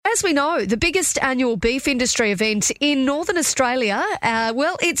As we know, the biggest annual beef industry event in Northern Australia,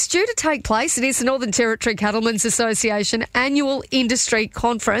 it's due to take place. It is the Northern Territory Cattlemen's Association Annual Industry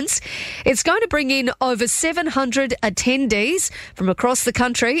Conference. It's going to bring in over 700 attendees from across the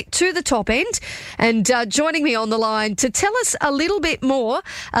country to the top end. And joining me on the line to tell us a little bit more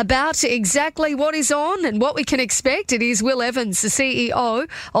about exactly what is on and what we can expect, it is Will Evans, the CEO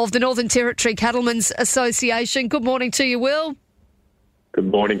of the Northern Territory Cattlemen's Association. Good morning to you, Will. Good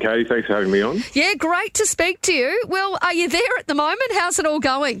morning, Katie. Thanks for having me on. Yeah, great to speak to you. Well, are you there at the moment? How's it all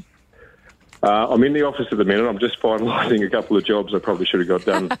going? I'm in the office at the minute. I'm just finalising a couple of jobs I probably should have got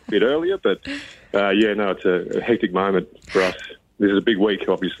done a bit earlier. But, it's a hectic moment for us. This is a big week,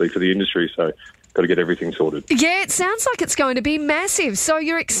 obviously, for the industry, so got to get everything sorted. Yeah, it sounds like it's going to be massive. So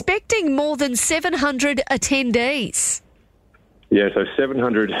you're expecting more than 700 attendees. Yeah, so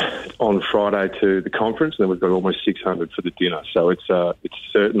 700 on Friday to the conference, and then we've got almost 600 for the dinner. So it's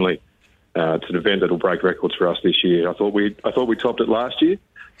certainly it's an event that will break records for us this year. I thought we topped it last year,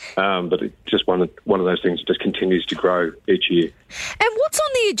 but it's just one of those things that just continues to grow each year. And what's on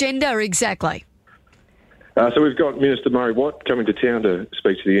the agenda exactly? So we've got Minister Murray Watt coming to town to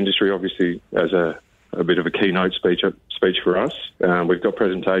speak to the industry, obviously as a bit of a keynote speech for us. We've got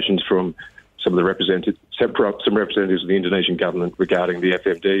presentations from some representatives of the Indonesian government regarding the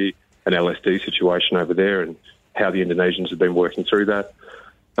FMD and LSD situation over there and how the Indonesians have been working through that.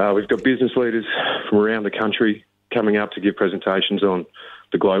 We've got business leaders from around the country coming up to give presentations on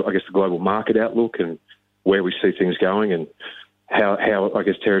the global market outlook and where we see things going and how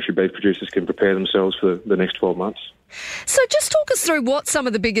territory beef producers can prepare themselves for the next 12 months. So just talk us through what some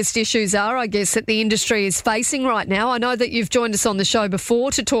of the biggest issues are, I guess, that the industry is facing right now. I know that you've joined us on the show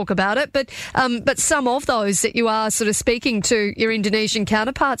before to talk about it, but some of those that you are sort of speaking to your Indonesian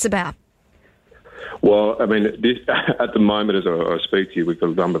counterparts about. Well, I mean, at the moment, as I speak to you, we've got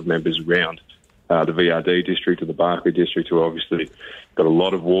a number of members around the VRD district and the Barkly district who obviously got a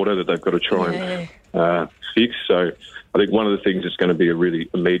lot of water that they've got to try and fix. So I think one of the things that's going to be a really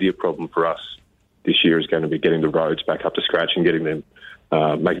immediate problem for us this year is going to be getting the roads back up to scratch and getting them,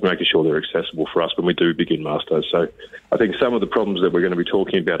 making sure they're accessible for us when we do begin Masto. So I think some of the problems that we're going to be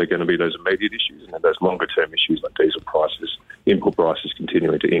talking about are going to be those immediate issues and then those longer-term issues like diesel prices, input prices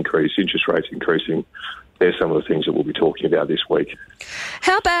continuing to increase, interest rates increasing. They're some of the things that we'll be talking about this week.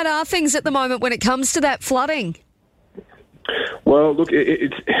 How bad are things at the moment when it comes to that flooding? Well, look,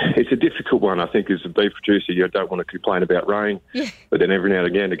 it's a difficult one. I think as a beef producer, you don't want to complain about rain, but then every now and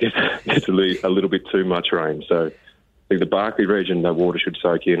again it gets a little bit too much rain. So I think the Barkly region, the water should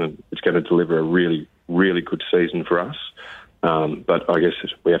soak in and it's going to deliver a really, really good season for us. But I guess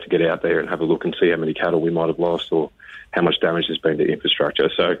we have to get out there and have a look and see how many cattle we might have lost or how much damage there's been to infrastructure.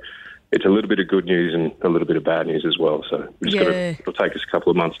 So it's a little bit of good news and a little bit of bad news as well. So it'll take us a couple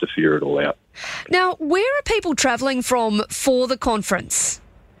of months to figure it all out. Now, where are people travelling from for the conference?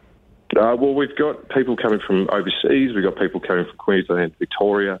 Well, we've got people coming from overseas. We've got people coming from Queensland,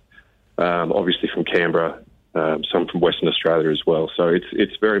 Victoria, obviously from Canberra, some from Western Australia as well. So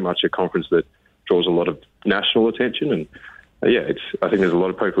it's very much a conference that draws a lot of national attention. And, I think there's a lot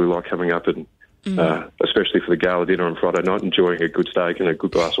of people who like coming up and especially for the gala dinner on Friday night, enjoying a good steak and a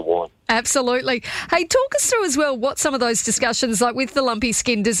good glass of wine. Absolutely. Hey, talk us through as well what some of those discussions, like with the lumpy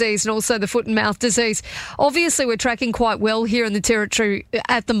skin disease and also the foot and mouth disease. Obviously, we're tracking quite well here in the Territory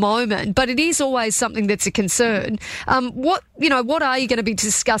at the moment, but it is always something that's a concern. What are you going to be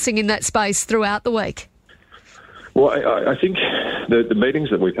discussing in that space throughout the week? Well, I think the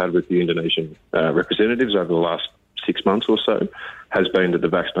meetings that we've had with the Indonesian representatives over the last 6 months or so has been that the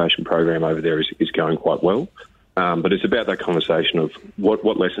vaccination program over there is going quite well. But it's about that conversation of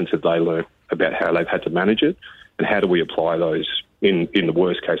what lessons have they learned about how they've had to manage it and how do we apply those in the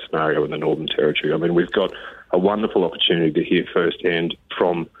worst case scenario in the Northern Territory. I mean, we've got a wonderful opportunity to hear firsthand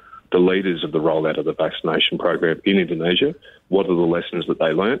from the leaders of the rollout of the vaccination program in Indonesia. What are the lessons that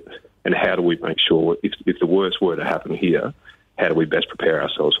they learnt and how do we make sure if the worst were to happen here, how do we best prepare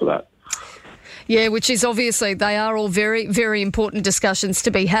ourselves for that? Yeah, which is obviously, they are all very, very important discussions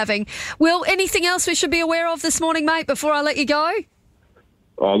to be having. Will, anything else we should be aware of this morning, mate, before I let you go?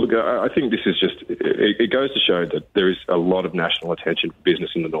 Oh, look, I think this is it goes to show that there is a lot of national attention for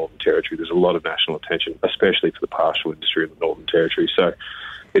business in the Northern Territory. There's a lot of national attention, especially for the pastoral industry in the Northern Territory. So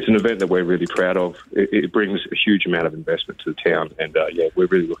it's an event that we're really proud of. It brings a huge amount of investment to the town. And, we're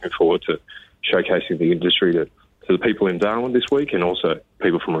really looking forward to showcasing the industry to the people in Darwin this week and also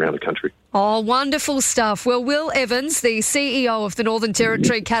people from around the country. Oh, wonderful stuff. Well, Will Evans, the CEO of the Northern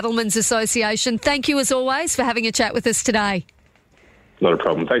Territory Cattlemen's Association, thank you as always for having a chat with us today. Not a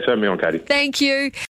problem. Thanks for having me on, Katie. Thank you.